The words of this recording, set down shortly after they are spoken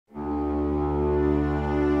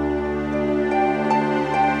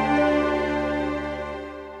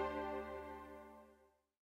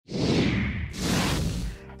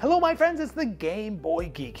my friends, it's the Game Boy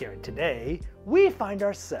Geek here, and today we find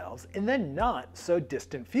ourselves in the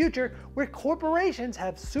not-so-distant future where corporations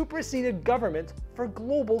have superseded governments for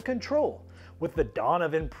global control. With the dawn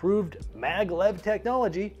of improved maglev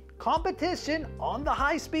technology, competition on the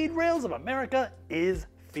high-speed rails of America is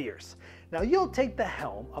fierce. Now you'll take the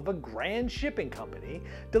helm of a grand shipping company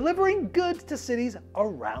delivering goods to cities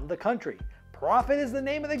around the country. Profit is the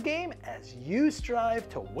name of the game as you strive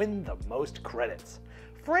to win the most credits.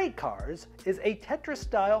 Freight Cars is a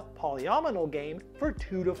Tetris-style polyomino game for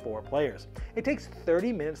 2 to 4 players. It takes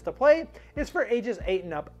 30 minutes to play, is for ages 8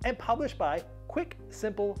 and up, and published by Quick,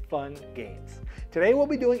 Simple, Fun Games. Today we'll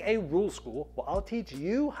be doing a rule school where I'll teach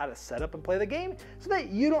you how to set up and play the game so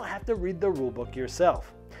that you don't have to read the rulebook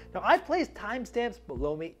yourself. Now I've placed timestamps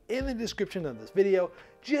below me in the description of this video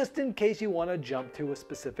just in case you want to jump to a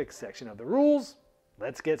specific section of the rules.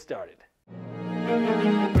 Let's get started.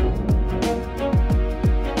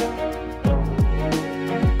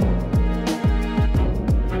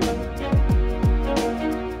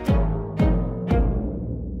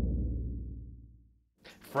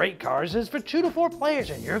 Freight Cars is for 2 to 4 players,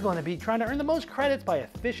 and you're going to be trying to earn the most credits by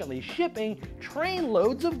efficiently shipping train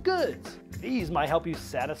loads of goods. These might help you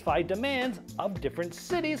satisfy demands of different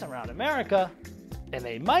cities around America, and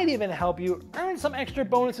they might even help you earn some extra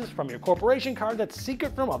bonuses from your corporation card that's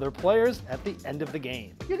secret from other players at the end of the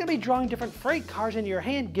game. You're going to be drawing different freight cars into your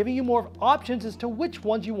hand, giving you more options as to which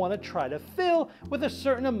ones you want to try to fill with a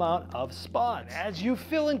certain amount of spots. As you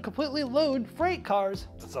fill and completely load freight cars,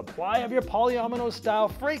 the supply of your polyomino style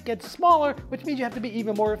freight gets smaller, which means you have to be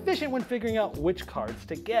even more efficient when figuring out which cards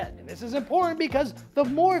to get. And this is important because the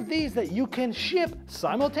more of these that you can ship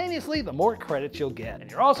simultaneously, the more credits you'll get. And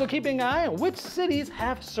you're also keeping an eye on which cities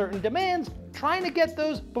have certain demands, trying to get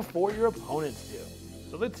those before your opponents do.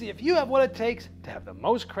 So let's see if you have what it takes to have the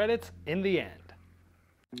most credits in the end.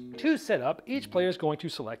 To set up, each player is going to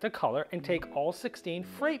select a color and take all 16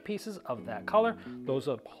 freight pieces of that color. Those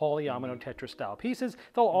are polyomino Tetris style pieces.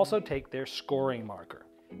 They'll also take their scoring marker.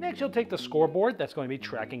 Next, you'll take the scoreboard that's going to be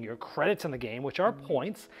tracking your credits in the game, which are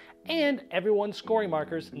points, and everyone's scoring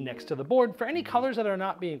markers next to the board for any colors that are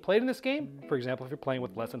not being played in this game. For example, if you're playing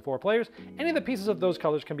with less than 4 players, any of the pieces of those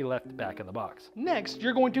colors can be left back in the box. Next,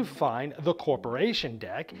 you're going to find the corporation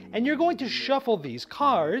deck, and you're going to shuffle these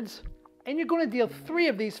cards, and you're going to deal 3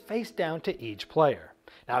 of these face down to each player.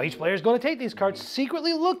 Now each player is going to take these cards,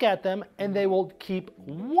 secretly look at them, and they will keep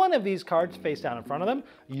 1 of these cards face down in front of them.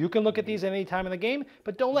 You can look at these at any time in the game,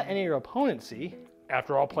 but don't let any of your opponents see.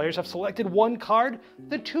 After all players have selected 1 card,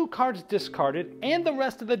 the 2 cards discarded and the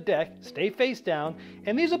rest of the deck stay face down,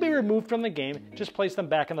 and these will be removed from the game. Just place them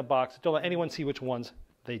back in the box. Don't let anyone see which ones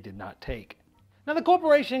they did not take. Now the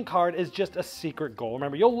corporation card is just a secret goal.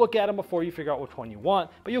 Remember, you'll look at them before you figure out which one you want,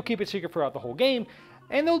 but you'll keep it secret throughout the whole game.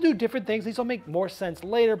 And they'll do different things. These will make more sense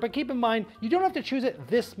later, but keep in mind, you don't have to choose it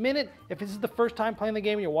this minute. If this is the first time playing the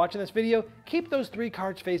game and you're watching this video, keep those 3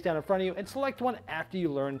 cards face down in front of you and select one after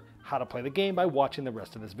you learn how to play the game by watching the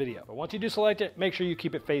rest of this video. But once you do select it, make sure you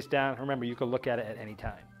keep it face down. Remember, you can look at it at any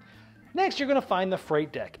time. Next, you're going to find the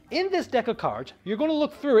freight deck. In this deck of cards, you're going to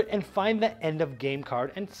look through it and find the end of game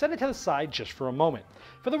card and set it to the side just for a moment.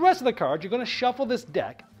 For the rest of the cards, you're going to shuffle this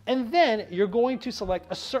deck, and then you're going to select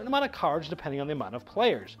a certain amount of cards depending on the amount of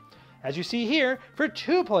players. As you see here, for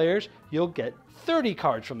 2 players, you'll get 30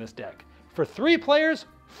 cards from this deck. For 3 players,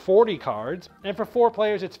 40 cards, and for 4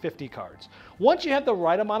 players, it's 50 cards. Once you have the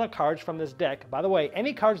right amount of cards from this deck, by the way,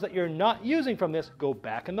 any cards that you're not using from this go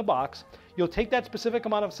back in the box. You'll take that specific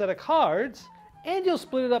amount of set of cards, and you'll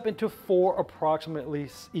split it up into 4 approximately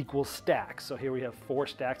equal stacks. So here we have 4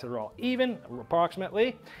 stacks that are all even,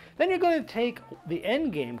 approximately. Then you're going to take the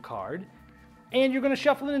end game card, and you're going to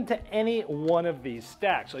shuffle it into any one of these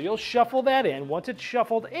stacks. So you'll shuffle that in. Once it's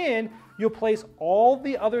shuffled in, you'll place all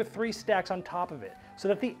the other 3 stacks on top of it, so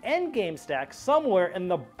that the end game stack somewhere in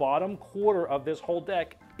the bottom quarter of this whole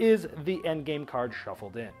deck is the end game card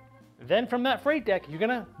shuffled in. Then from that freight deck, you're going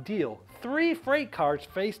to deal 3 freight cards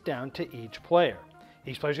face down to each player.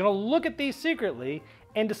 Each player is going to look at these secretly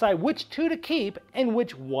and decide which 2 to keep and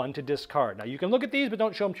which 1 to discard. Now you can look at these, but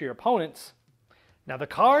don't show them to your opponents. Now the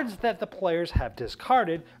cards that the players have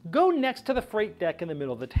discarded go next to the freight deck in the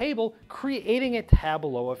middle of the table, creating a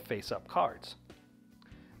tableau of face-up cards.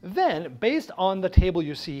 Then, based on the table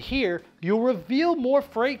you see here, you'll reveal more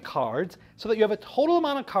freight cards so that you have a total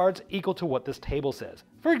amount of cards equal to what this table says.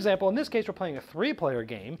 For example, in this case we're playing a 3-player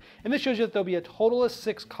game, and this shows you that there'll be a total of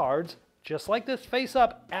 6 cards, just like this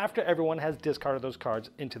face-up, after everyone has discarded those cards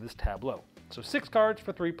into this tableau. So 6 cards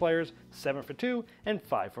for 3 players, 7 for 2, and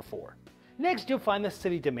 5 for 4. Next, you'll find the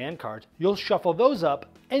city demand cards. You'll shuffle those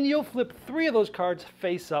up, and you'll flip 3 of those cards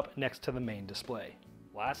face up next to the main display.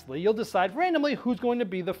 Lastly, you'll decide randomly who's going to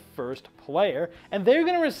be the first player, and they're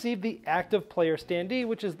going to receive the active player standee,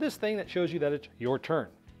 which is this thing that shows you that it's your turn.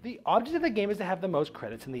 The object of the game is to have the most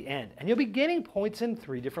credits in the end, and you'll be getting points in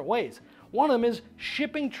 3 different ways. One of them is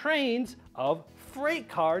shipping trains of freight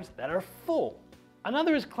cards that are full.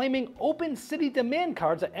 Another is claiming open city demand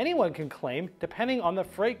cards that anyone can claim depending on the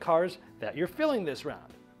freight cars that you're filling this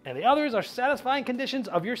round. And the others are satisfying conditions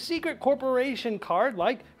of your secret corporation card,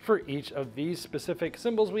 like for each of these specific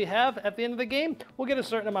symbols we have at the end of the game, we'll get a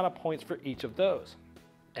certain amount of points for each of those.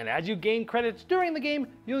 And as you gain credits during the game,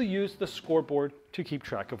 you'll use the scoreboard to keep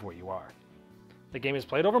track of where you are. The game is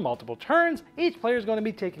played over multiple turns. Each player is going to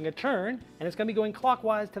be taking a turn, and it's going to be going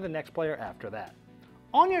clockwise to the next player after that.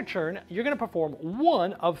 On your turn, you're going to perform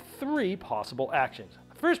one of 3 possible actions.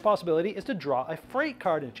 The first possibility is to draw a freight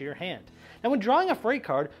card into your hand. Now, when drawing a freight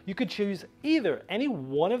card, you could choose either any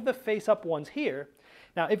one of the face-up ones here.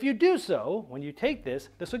 Now, if you do so, when you take this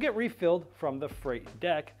will get refilled from the freight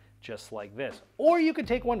deck, just like this. Or you could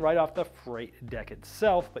take one right off the freight deck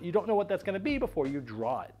itself, but you don't know what that's going to be before you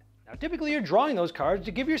draw it. Now, typically you're drawing those cards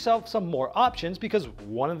to give yourself some more options, because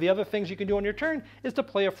one of the other things you can do on your turn is to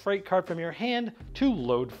play a freight card from your hand to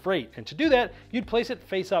load freight. And to do that, you'd place it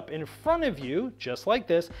face up in front of you, just like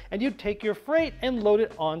this, and you'd take your freight and load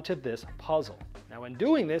it onto this puzzle. Now, in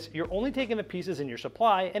doing this, you're only taking the pieces in your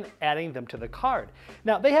supply and adding them to the card.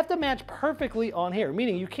 Now, they have to match perfectly on here,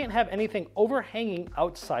 meaning you can't have anything overhanging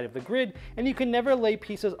outside of the grid, and you can never lay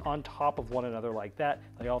pieces on top of one another like that.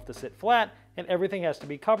 They all have to sit flat, and everything has to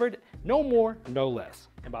be covered, no more, no less.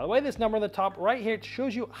 And by the way, this number on the top right here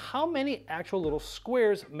shows you how many actual little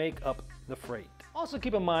squares make up the freight. Also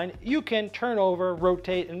keep in mind, you can turn over,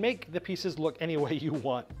 rotate, and make the pieces look any way you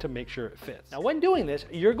want to make sure it fits. Now, when doing this,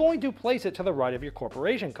 you're going to place it to the right of your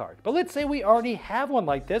corporation card. But let's say we already have one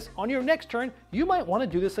like this. On your next turn, you might want to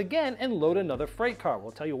do this again and load another freight card.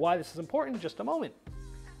 We'll tell you why this is important in just a moment.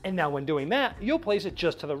 And now when doing that, you'll place it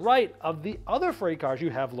just to the right of the other freight cars you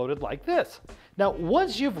have loaded like this. Now,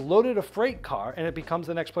 once you've loaded a freight car and it becomes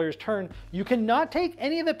the next player's turn, you cannot take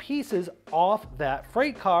any of the pieces off that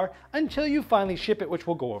freight car until you finally ship it, which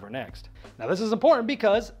we'll go over next. Now, this is important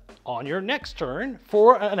because on your next turn,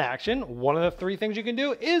 for an action, one of the 3 things you can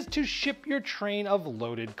do is to ship your train of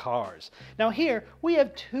loaded cars. Now here, we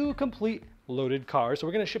have 2 complete loaded cars, so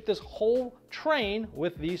we're going to ship this whole train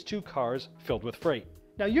with these 2 cars filled with freight.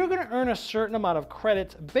 Now, you're going to earn a certain amount of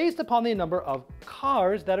credits based upon the number of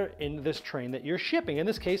cars that are in this train that you're shipping. In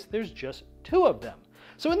this case, there's just 2 of them.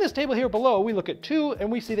 So in this table here below, we look at 2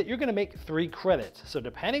 and we see that you're going to make 3 credits. So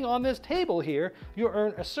depending on this table here, you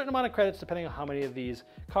earn a certain amount of credits depending on how many of these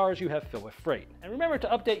cars you have filled with freight. And remember to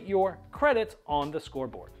update your credits on the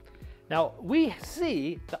scoreboard. Now, we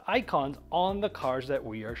see the icons on the cars that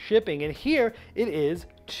we are shipping, and here it is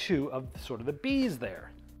 2 of sort of the B's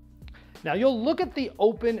there. Now, you'll look at the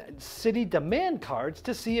open city demand cards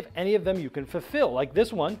to see if any of them you can fulfill. Like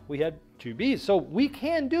this one, we had 2 Bs, so we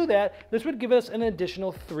can do that. This would give us an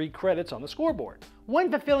additional 3 credits on the scoreboard.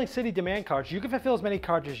 When fulfilling city demand cards, you can fulfill as many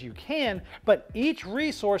cards as you can, but each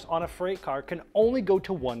resource on a freight card can only go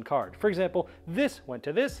to 1 card. For example, this went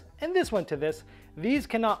to this, and this went to this. These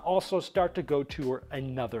cannot also start to go to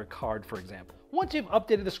another card, for example. Once you've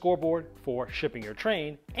updated the scoreboard for shipping your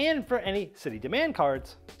train and for any city demand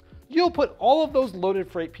cards, you'll put all of those loaded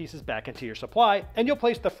freight pieces back into your supply, and you'll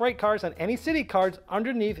place the freight cars on any city cards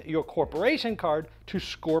underneath your corporation card to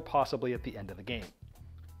score possibly at the end of the game.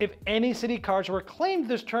 If any city cards were claimed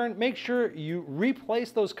this turn, make sure you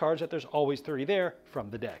replace those cards, that there's always 3 there, from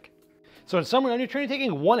the deck. So in summary, on your turn, you're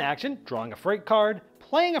taking 1 action, drawing a freight card,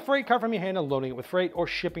 playing a freight card from your hand and loading it with freight, or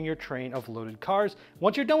shipping your train of loaded cars.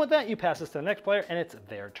 Once you're done with that, you pass this to the next player and it's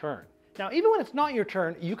their turn. Now, even when it's not your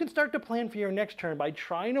turn, you can start to plan for your next turn by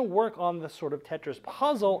trying to work on the sort of Tetris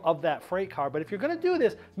puzzle of that freight car. But if you're going to do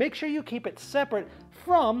this, make sure you keep it separate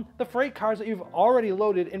from the freight cars that you've already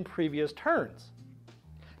loaded in previous turns.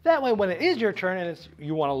 That way, when it is your turn and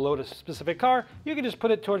you want to load a specific car, you can just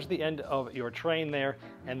put it towards the end of your train there,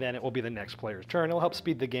 and then it will be the next player's turn. It'll help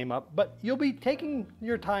speed the game up, but you'll be taking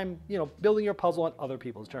your time, building your puzzle on other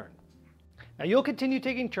people's turn. Now, you'll continue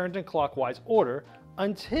taking turns in clockwise order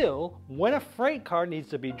until when a freight card needs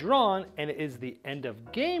to be drawn and it is the end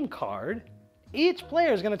of game card, each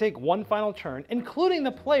player is going to take 1 final turn, including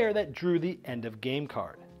the player that drew the end of game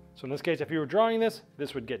card. So in this case, if you were drawing this,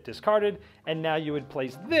 this would get discarded, and now you would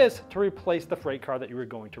place this to replace the freight card that you were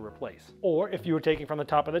going to replace. Or if you were taking from the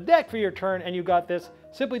top of the deck for your turn and you got this,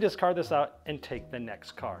 simply discard this out and take the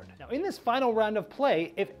next card. Now in this final round of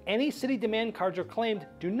play, if any city demand cards are claimed,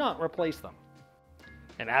 do not replace them.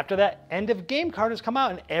 And after that end of game card has come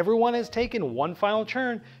out and everyone has taken one final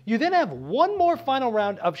turn, you then have one more final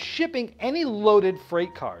round of shipping any loaded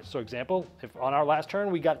freight cards. So example, if on our last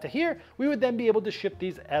turn we got to here, we would then be able to ship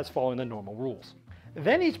these as following the normal rules.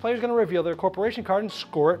 Then each player is going to reveal their corporation card and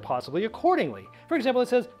score it possibly accordingly. For example, it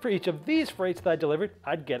says for each of these freights that I delivered,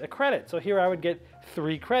 I'd get a credit. So here I would get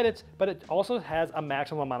 3 credits, but it also has a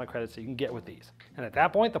maximum amount of credits that you can get with these. And at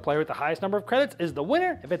that point, the player with the highest number of credits is the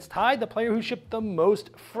winner. If it's tied, the player who shipped the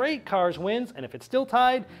most freight cars wins. And if it's still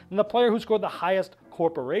tied, then the player who scored the highest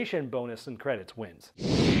corporation bonus and credits wins.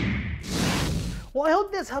 Well, I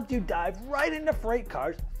hope this helped you dive right into freight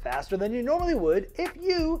cars faster than you normally would if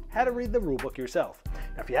you had to read the rulebook yourself.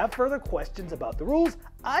 Now, if you have further questions about the rules,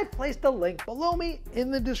 I placed a link below me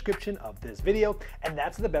in the description of this video, and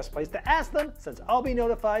that's the best place to ask them since I'll be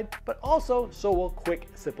notified, but also so will quick,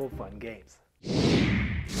 simple, fun games.